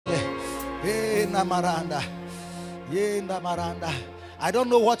Hey, Namaranda. Yeah, Namaranda. I don't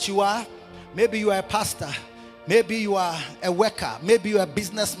know what you are. Maybe you are a pastor. Maybe you are a worker. Maybe you are a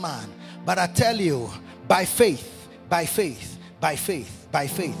businessman. But I tell you, by faith, by faith, by faith, by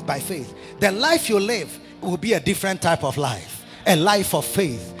faith, by faith, the life you live will be a different type of life. A life of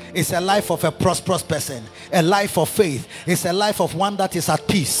faith. It's a life of a prosperous person. A life of faith is a life of one that is at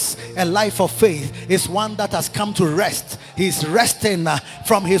peace. A life of faith is one that has come to rest. He's resting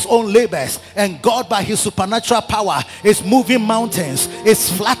from his own labors, and God by his supernatural power is moving mountains, is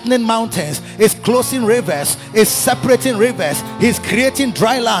flattening mountains, is closing rivers, is separating rivers, he's creating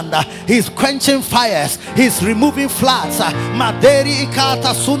dry land, he's quenching fires, he's removing floods. Maderi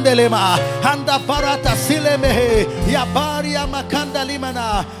ikata sundelema handa barata silemehe yabaria makanda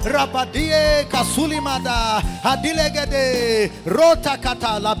limana rabadie kasulimada adilegede rota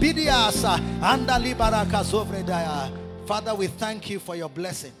kata labidiasa anda libaraka zovredaya. Father, we thank you for your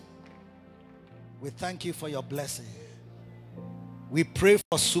blessing. We thank you for your blessing. We pray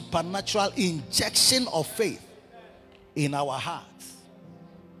for supernatural injection of faith in our hearts.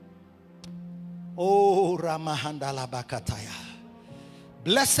 Oh, Ramahandala Bakataya.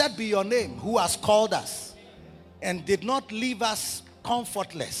 Blessed be your name, who has called us and did not leave us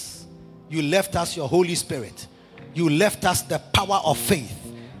comfortless. You left us your Holy Spirit. You left us the power of faith,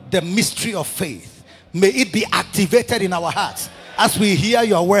 the mystery of faith. May it be activated in our hearts as we hear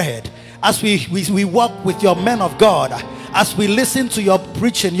your word, as we walk with your men of God, as we listen to your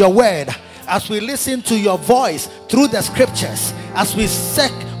preaching, your word, as we listen to your voice through the scriptures, as we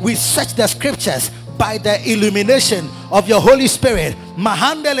search the scriptures by the illumination of your Holy Spirit.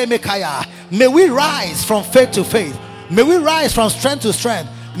 Mahandele Mekaya. May we rise from faith to faith. May we rise from strength to strength.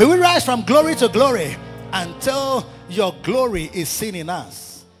 May we rise from glory to glory until your glory is seen in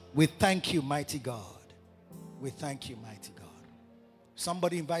us. We thank you, mighty God. We thank you, mighty God.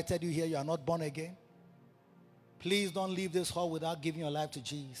 Somebody invited you here. You are not born again. Please don't leave this hall without giving your life to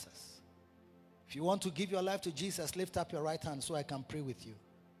Jesus. If you want to give your life to Jesus, lift up your right hand so I can pray with you.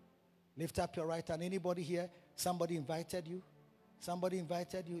 Lift up your right hand. Anybody here? Somebody invited you? Somebody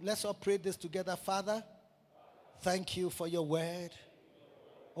invited you? Let's all pray this together. Father, thank you for your word.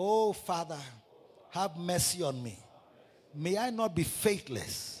 Oh, Father, have mercy on me. May I not be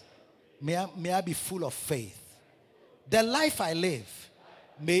faithless. May I be full of faith. The life I live,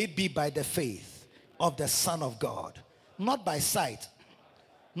 may it be by the faith of the Son of God. Not by sight,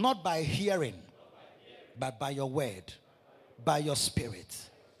 not by hearing, but by your word, by your spirit,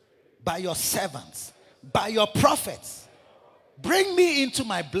 by your servants, by your prophets. Bring me into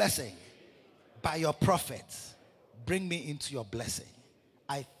my blessing. By your prophets, bring me into your blessing.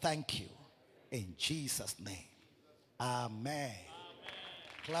 I thank you in Jesus' name. Amen.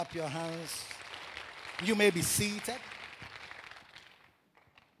 Clap your hands. You may be seated.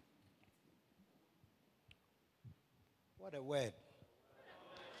 What a word.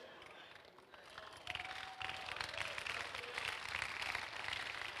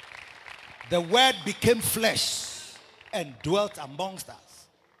 The word became flesh and dwelt amongst us,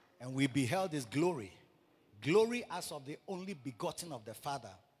 and we beheld his glory. Glory as of the only begotten of the Father,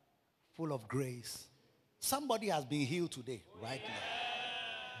 full of grace. Somebody has been healed today, right now.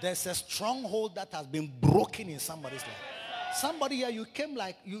 There's a stronghold that has been broken in somebody's life. Somebody here, you came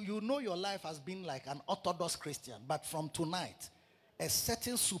like, you know your life has been like an Orthodox Christian. But from tonight, a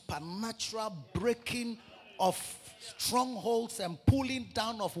certain supernatural breaking of strongholds and pulling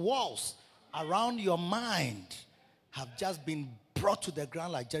down of walls around your mind have just been brought to the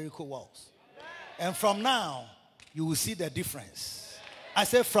ground like Jericho walls. And from now, you will see the difference. I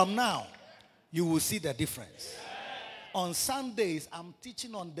say from now, you will see the difference. On Sundays, I'm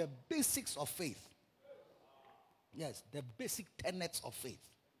teaching on the basics of faith. Yes, the basic tenets of faith.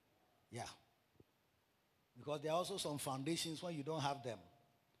 Yeah. Because there are also some foundations when you don't have them.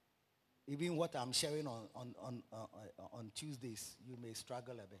 Even what I'm sharing on Tuesdays, you may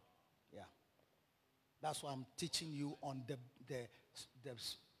struggle a bit. Yeah. That's why I'm teaching you on the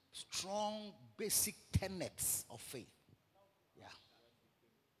strong basic tenets of faith. Yeah.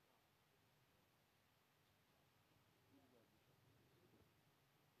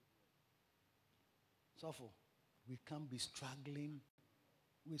 So we can't be struggling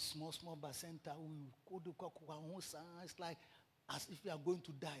with small center. It's like as if you are going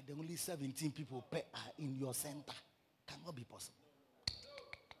to die. There are only 17 people in your center. Cannot be possible.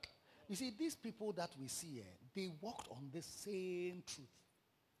 You see, these people that we see here, they walked on the same truth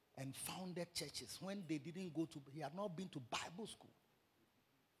and founded churches when they didn't go to, he had not been to Bible school.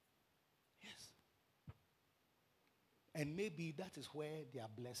 Yes. And maybe that is where their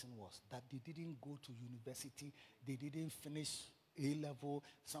blessing was, that they didn't go to university, they didn't finish A-level.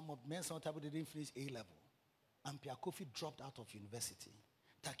 Some of men, some type didn't finish A-level. Ampia Kofi dropped out of university.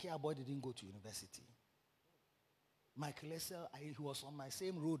 Takia Boy didn't go to university. Michael Essel, he was on my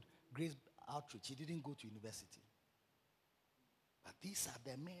same road, Grace Outreach. He didn't go to university. But these are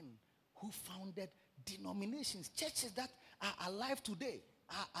the men who founded denominations, churches that are alive today,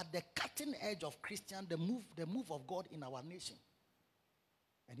 are at the cutting edge of Christian, the move of God in our nation,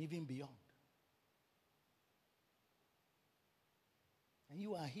 and even beyond. And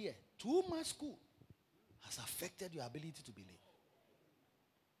you are here. Too much school has affected your ability to believe.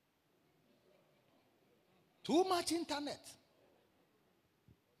 Too much internet.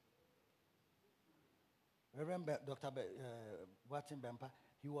 Reverend Dr. Watson Bempa,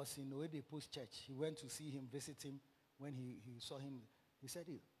 he was in Eddy Post Church. He went to see him, visit him. When he saw him, he said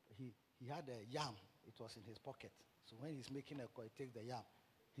he had a yam. It was in his pocket. So when he's making a call, he takes the yam.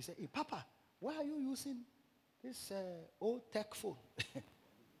 He said, hey, Papa, why are you using this old tech phone?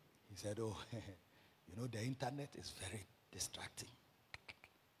 He said, oh, you know, the internet is very distracting.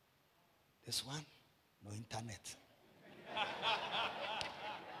 This one, no internet.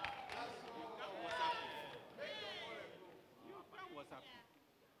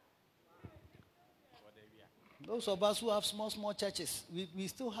 Those of us who have small churches, we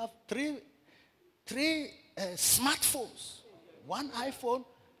still have three smartphones. One iPhone,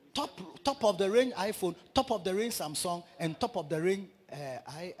 top of the range iPhone, top of the range Samsung, and top of the range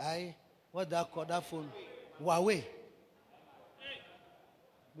what do I call that phone? Wooow.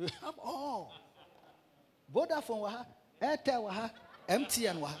 We have all. Vodafone waha, Airtel waha,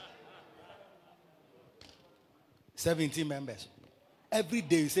 MTN waha. 17 members. Every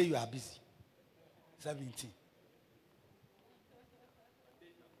day you say you are busy. 17.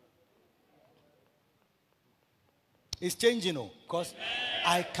 It's changing, because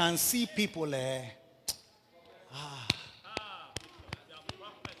I can see people.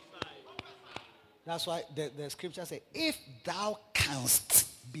 That's why the scripture says, if thou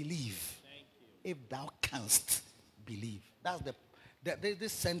canst believe. If thou canst believe. That's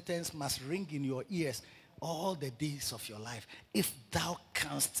this sentence must ring in your ears all the days of your life. If thou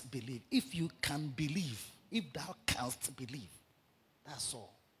canst believe. If you can believe. If thou canst believe. That's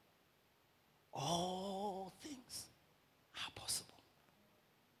all. All things are possible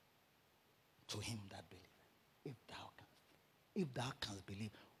to him that believeth. If thou canst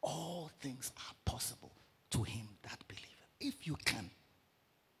believe, all things are possible to him that believeth. If you can.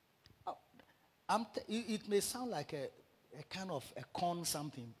 It may sound like a kind of a con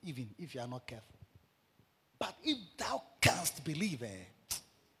something, even if you are not careful. But if thou canst believe, I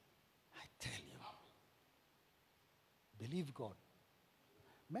tell you, believe God.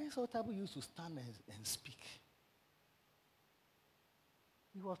 Mensa Otabu used to stand and speak.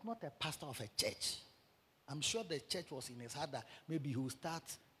 He was not a pastor of a church. I'm sure the church was in his heart that maybe he will start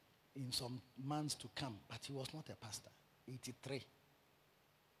in some months to come. But he was not a pastor. 83,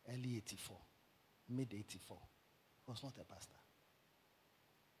 early 84, mid 84. He was not a pastor.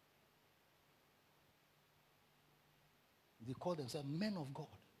 They call themselves men of God.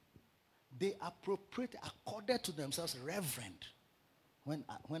 They appropriate, accorded to themselves, reverend, when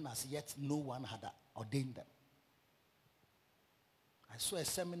as yet no one had ordained them. I saw a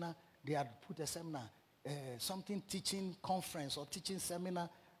seminar, they had put a seminar, something teaching conference or teaching seminar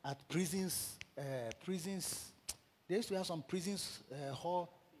at prisons. They used to have some prisons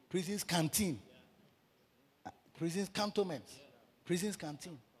hall, prisons canteen, prisons cantonments, prisons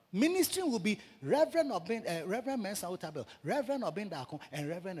canteen. Ministry will be Reverend Mensa Otabil, Reverend Obin Dako, and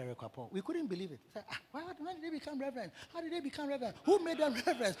Reverend Erekapo. We couldn't believe it. When did they become reverend? How did they become reverend? Who made them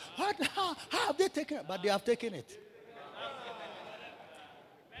reverend? How have they taken it? But they have taken it.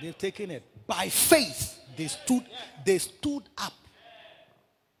 They've taken it. By faith, they stood up.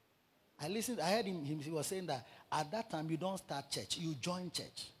 I heard him, he was saying that at that time you don't start church, you join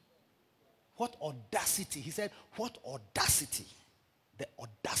church. What audacity. He said, what audacity. The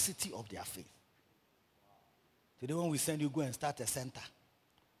audacity of their faith. Today when we send you, go and start a center.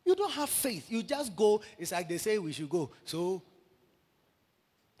 You don't have faith. You just go. It's like they say we should go. So,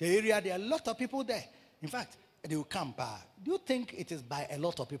 the area, there are a lot of people there. In fact, they will come by. Do you think it is by a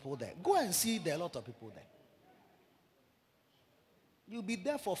lot of people there? Go and see there are a lot of people there. You'll be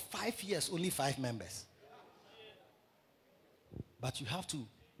there for 5 years, only 5 members. But you have to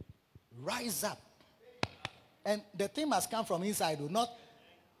rise up. And the thing must come from inside, not,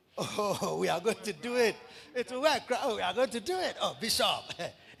 oh, we are going to do it. It will work. Oh, we are going to do it. Oh, Bishop.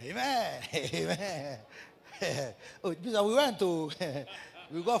 Amen. Amen. Oh, Bishop,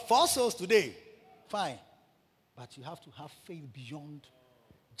 we got 4 souls today. Fine. But you have to have faith beyond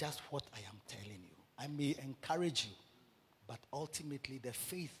just what I am telling you. I may encourage you, But ultimately, the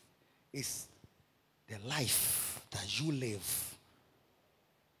faith is the life that you live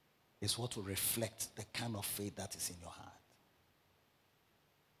is what will reflect the kind of faith that is in your heart.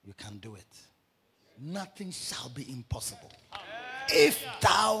 You can do it. Nothing shall be impossible. If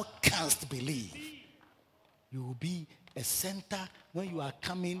thou canst believe, you will be a center when you are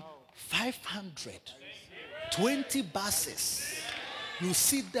coming 500, 20 buses. You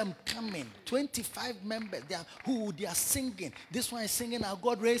see them coming, 25 members. They are singing. This one is singing our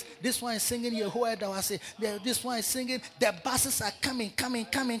God raised. This one is singing Yehoiada. This one is singing. The buses are coming.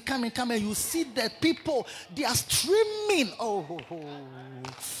 You see the people, they are streaming.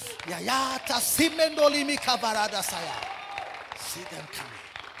 See them coming.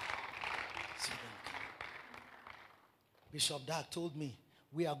 Bishop Dark told me,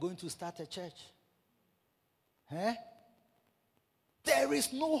 we are going to start a church. There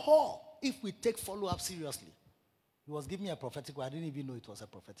is no hall if we take follow-up seriously. He was giving me a prophetic word. I didn't even know it was a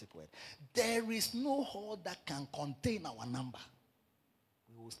prophetic word. There is no hall that can contain our number.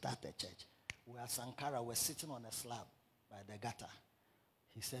 We will start a church. We are Sankara. We're sitting on a slab by the gutter.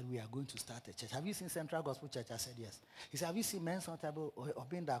 He said, we are going to start a church. Have you seen Central Gospel Church? I said, yes. He said, have you seen Men's Table,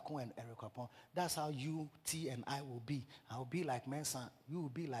 Obindako and Eric Wapon? That's how you, T, and I will be. I will be like Mensa. You will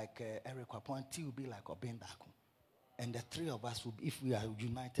be like Eric Wapon. T will be like Obindako. And the three of us, will, if we are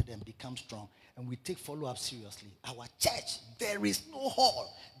united and become strong, and we take follow-up seriously, our church, there is no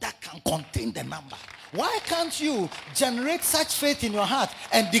hall that can contain the number. Why can't you generate such faith in your heart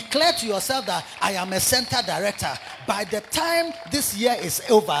and declare to yourself that I am a center director? By the time this year is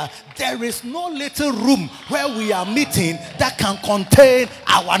over, there is no little room where we are meeting that can contain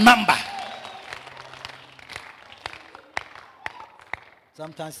our number.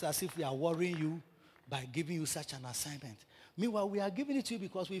 Sometimes it's as if we are worrying you by giving you such an assignment. Meanwhile, we are giving it to you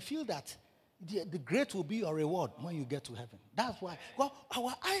because we feel that the great will be your reward when you get to heaven. That's why. Well,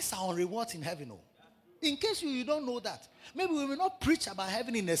 our eyes are on rewards in heaven. In case you don't know that. Maybe we will not preach about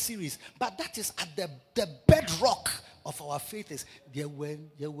heaven in a series, but that is at the bedrock of our faith is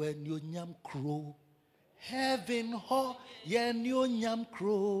nyam crow. Heaven ho nyam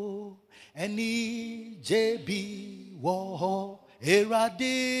crow. Any JB wo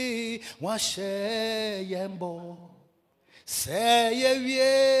Erade washe yembo say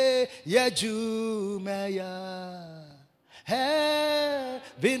ye yejumaya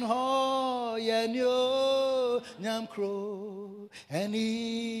heaven ho yenyo nyamkro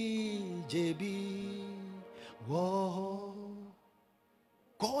any JB wo.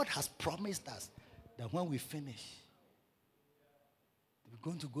 God has promised us that when we finish, we're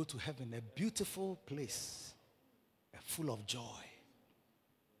going to go to heaven, a beautiful place, full of joy.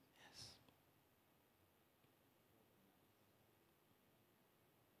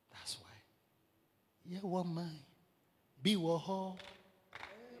 Ye woman, be woho,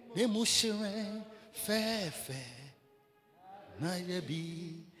 ne mushire, fe, na ye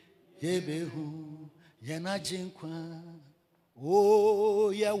bi, ye behu, ye na jinkwa.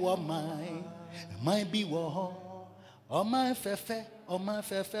 Oh, ye woman, my be woho, oh my fe,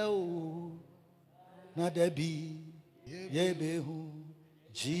 oh, na de bi, ye behu,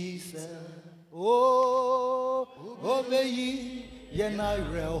 Jesus. Oh, obey ye na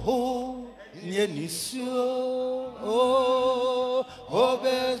reho. Yenisio oh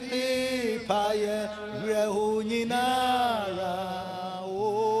obeti paye rehuninara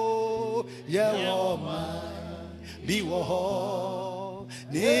oh yewoma biwo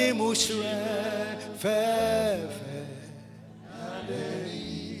ni mushre fefe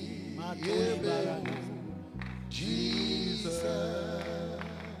adei Jesus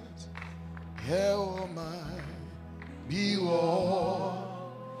yewoma biwo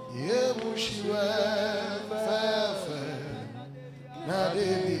Yebushwe fefe na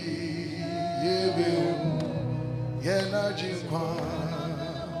debi yebehu yena jinkwa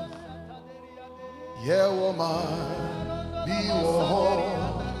yewoma biwo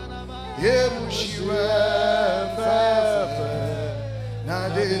Yebushwe fefe na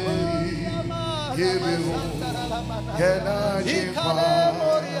debi yebehu yena jinkwa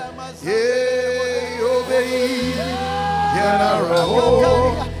ye obei yena roho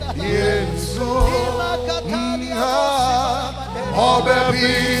Yenso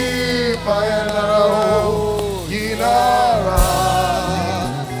Obebi Payanara Yinara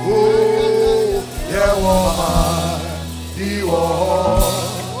Oh Yewoma Diwo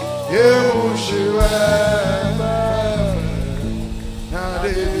Yemushiwe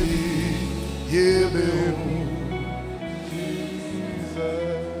Nadebi Yebehu.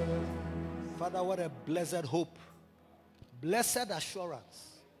 Father, what a blessed hope, blessed assurance.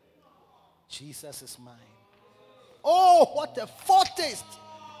 Jesus is mine. Oh, what a foretaste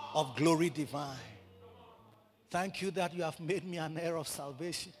of glory divine. Thank you that you have made me an heir of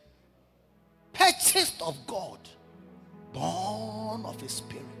salvation. Purchased of God. Born of his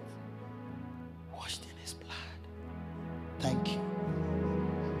spirit. Washed in his blood. Thank you.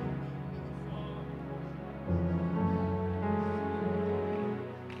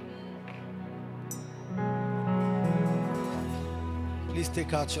 Please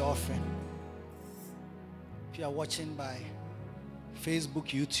take out your offering. If you are watching by Facebook,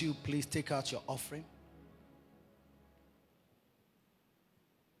 YouTube, please take out your offering.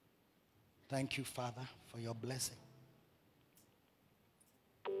 Thank you, Father, for your blessing.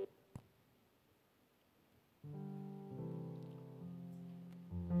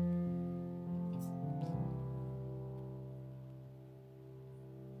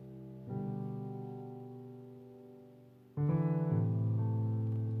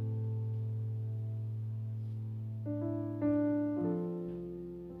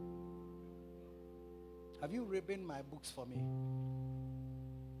 Have you ribboned my books for me?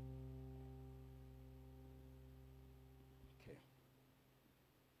 Okay.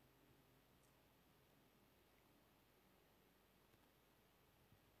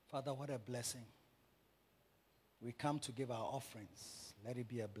 Father, what a blessing. We come to give our offerings. Let it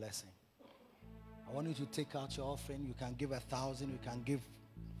be a blessing. I want you to take out your offering. You can give 1,000. You can give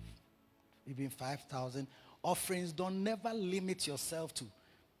even 5,000. Offerings, don't never limit yourself to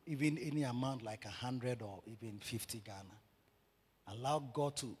even any amount like 100 or even 50 Ghana. Allow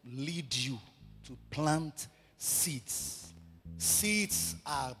God to lead you to plant seeds. Seeds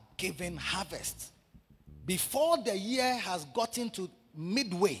are giving harvest. Before the year has gotten to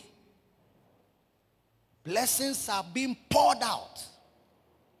midway, blessings are being poured out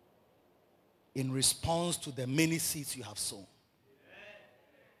in response to the many seeds you have sown.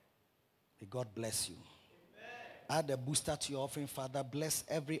 May God bless you. Add a booster to your offering, Father. Bless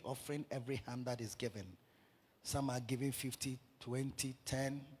every offering, every hand that is given. Some are giving 50, 20,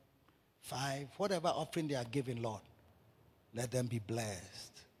 10, 5, whatever offering they are giving, Lord. Let them be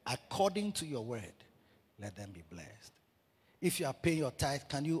blessed. According to your word, let them be blessed. If you are paying your tithe,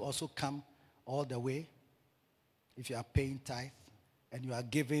 can you also come all the way? If you are paying tithe and you are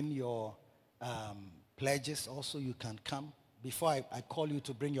giving your pledges, also you can come. Before I call you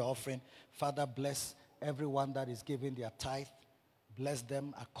to bring your offering, Father, bless everyone that is giving their tithe. Bless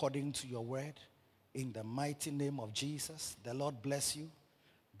them according to your word. In the mighty name of Jesus, the Lord bless you.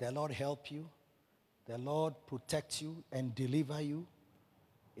 The Lord help you. The Lord protect you and deliver you.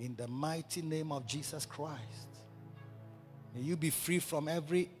 In the mighty name of Jesus Christ. May you be free from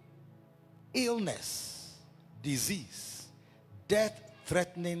every illness, disease,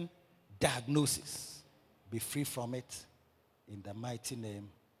 death-threatening diagnosis. Be free from it in the mighty name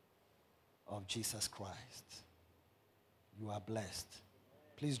of Jesus Christ. You are blessed.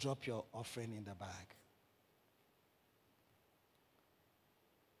 Please drop your offering in the bag.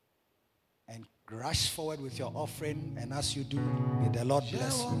 And rush forward with your offering, and as you do, may the Lord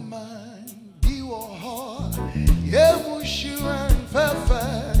bless you.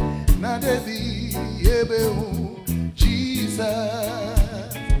 Jesus.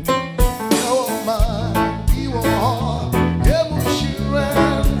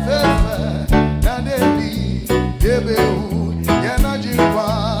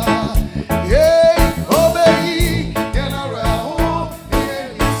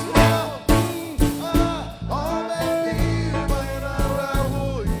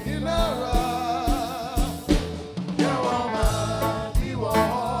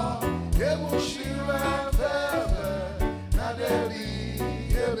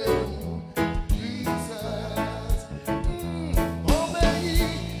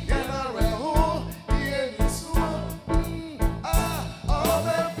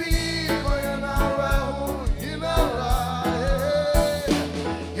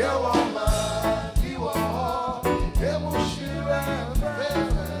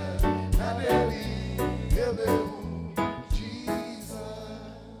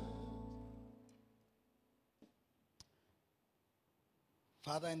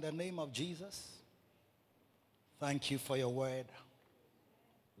 Father, in the name of Jesus, thank you for your word.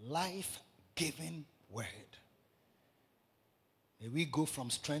 Life-giving word. May we go from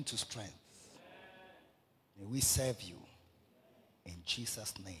strength to strength. May we serve you. In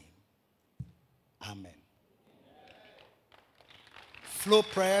Jesus' name. Amen. Flow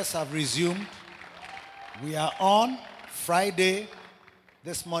prayers have resumed. We are on Friday.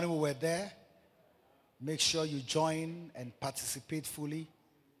 This morning we were there. Make sure you join and participate fully.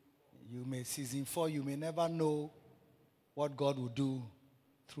 You may, season 4, you may never know what God will do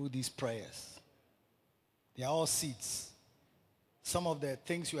through these prayers. They are all seeds. Some of the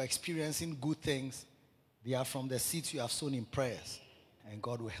things you are experiencing, good things, they are from the seeds you have sown in prayers. And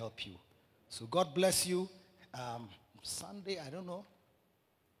God will help you. So God bless you. Sunday, I don't know.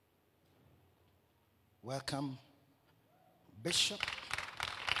 Welcome, Bishop.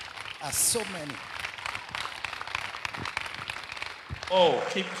 As so many. Oh,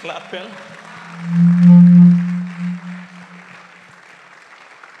 keep clapping.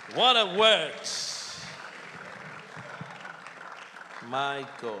 What a word. My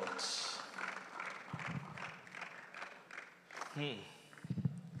God. You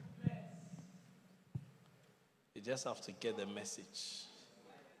just have to get the message.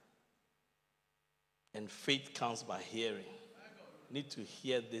 And faith comes by hearing. You need to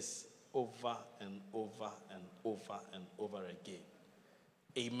hear this over and over and over and over again.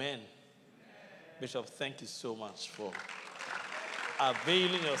 Amen. Bishop, thank you so much for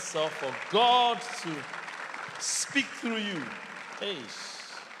availing yourself for God to speak through you. Hey,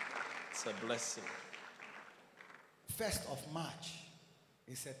 it's a blessing. 1st of March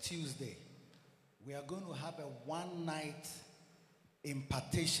is a Tuesday. We are going to have a one-night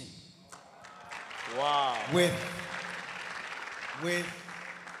impartation. Wow. With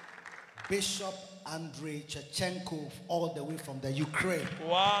Bishop Andrei Chechenko all the way from the Ukraine.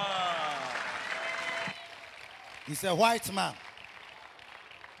 Wow. He's a white man,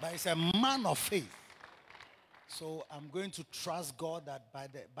 but he's a man of faith. So I'm going to trust God that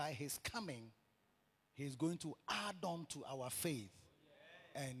by his coming, he's going to add on to our faith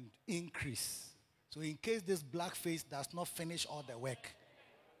and increase. So in case this black face does not finish all the work,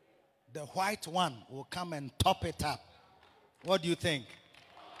 the white one will come and top it up. What do you think?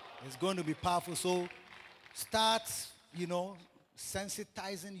 It's going to be powerful. So start,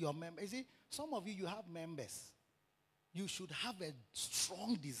 sensitizing your members. You see, some of you have members. You should have a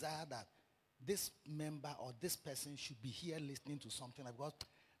strong desire that this member or this person should be here listening to something. Because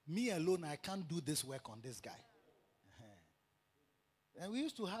me alone, I can't do this work on this guy. And we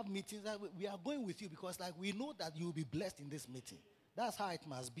used to have meetings that we are going with you because we know that you will be blessed in this meeting. That's how it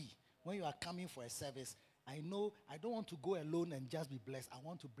must be. When you are coming for a service, I know I don't want to go alone and just be blessed. I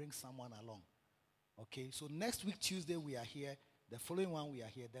want to bring someone along. Okay, so next week, Tuesday, we are here. The following one, we are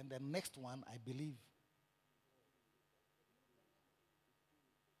here. Then the next one, I believe.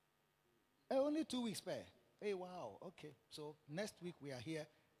 Only 2 weeks spare. Hey, wow. Okay, so next week, we are here.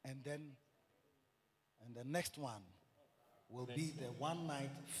 And the next one will be the one-night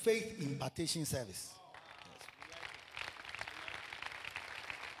faith impartation service.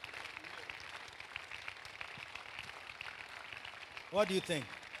 What do you think?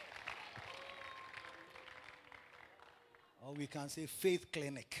 Or we can say faith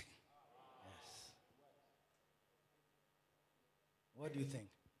clinic. Yes. What do you think?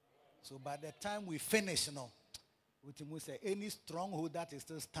 So by the time we finish, we will say any stronghold that is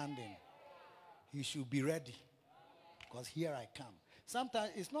still standing, he should be ready. Because here I come.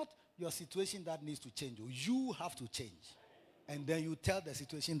 Sometimes it's not your situation that needs to change. You have to change. And then you tell the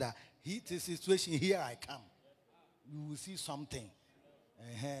situation that the situation, here I come. You will see something.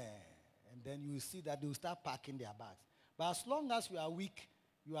 And then you will see that they will start packing their bags. But as long as you are weak,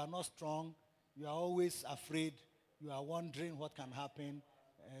 you are not strong, you are always afraid, you are wondering what can happen.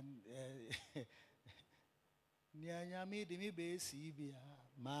 And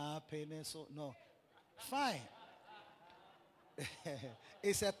no, fine.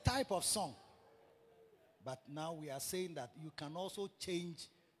 It's a type of song. But now we are saying that you can also change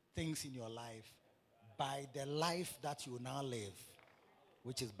things in your life by the life that you now live,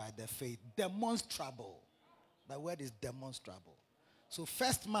 which is by the faith. Demonstrable. The word is demonstrable. So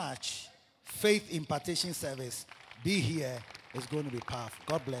 1st March, faith impartation service. Be here. It's going to be powerful.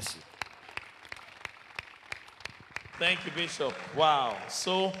 God bless you. Thank you, Bishop. Wow.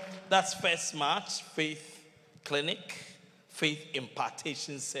 So that's 1st March, faith clinic, faith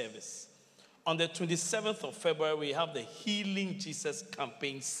impartation service. On the 27th of February, we have the Healing Jesus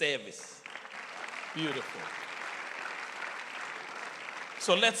campaign service. Beautiful.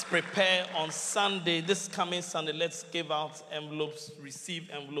 So let's prepare on Sunday, this coming Sunday. Let's give out envelopes, receive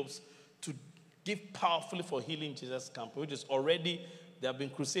envelopes to give powerfully for Healing Jesus campaign, which is already, there have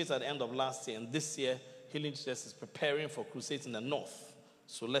been crusades at the end of last year, and this year, Healing Jesus is preparing for crusades in the north.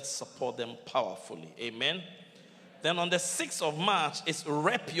 So let's support them powerfully. Amen. Then on the 6th of March is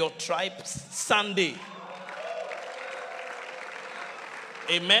Rep Your Tribe Sunday.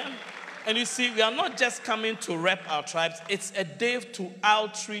 Amen. And you see, we are not just coming to rep our tribes. It's a day to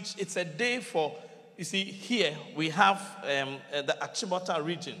outreach. It's a day for, you see, here we have the Achimota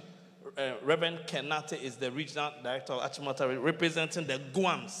region. Reverend Kenate is the regional director of Achimota, representing the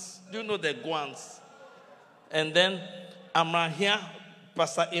Guams. Do you know the Guams? And then Amrahia,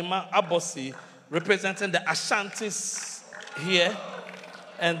 Pastor Emma Abosi, representing the Ashantis here.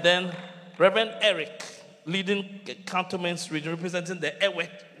 And then Reverend Eric, leading Cantonments region, representing the Ewes.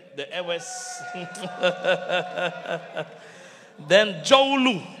 Then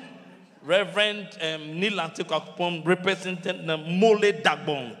Jolu, Reverend Nilanti Kakpom, representing the Mole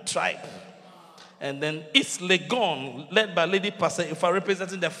Dagbon tribe. And then East Legon, led by Lady Pastor Ifa,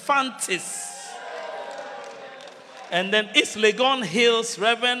 representing the Fantis. And then East Legon Hills,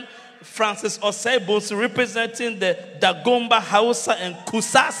 Reverend Francis Osebos, representing the Dagomba, Hausa, and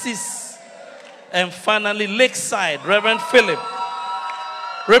Kusasis. And finally, Lakeside, Reverend Philip,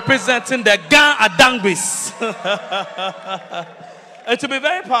 representing the Gan Adangbis. It will be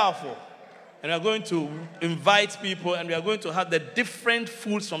very powerful. And we are going to invite people, and we are going to have the different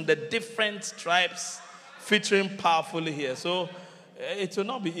foods from the different tribes featuring powerfully here. So it will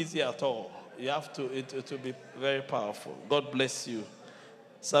not be easy at all. You have to, it will be very powerful. God bless you.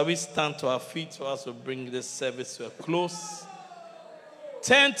 So we stand to our feet for us to bring this service to a close.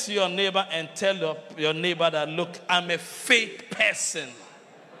 Turn to your neighbor and tell your neighbor that, look, I'm a faith person.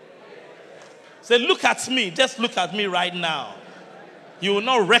 Say, look at me. Just look at me right now. You will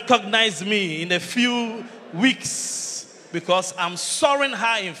not recognize me in a few weeks because I'm soaring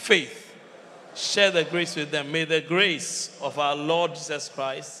high in faith. Share the grace with them. May the grace of our Lord Jesus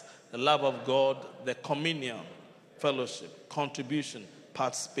Christ, the love of God, the communion, fellowship, contribution,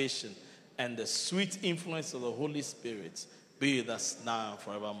 participation, and the sweet influence of the Holy Spirit be with us now and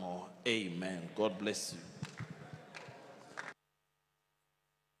forevermore. Amen. God bless you.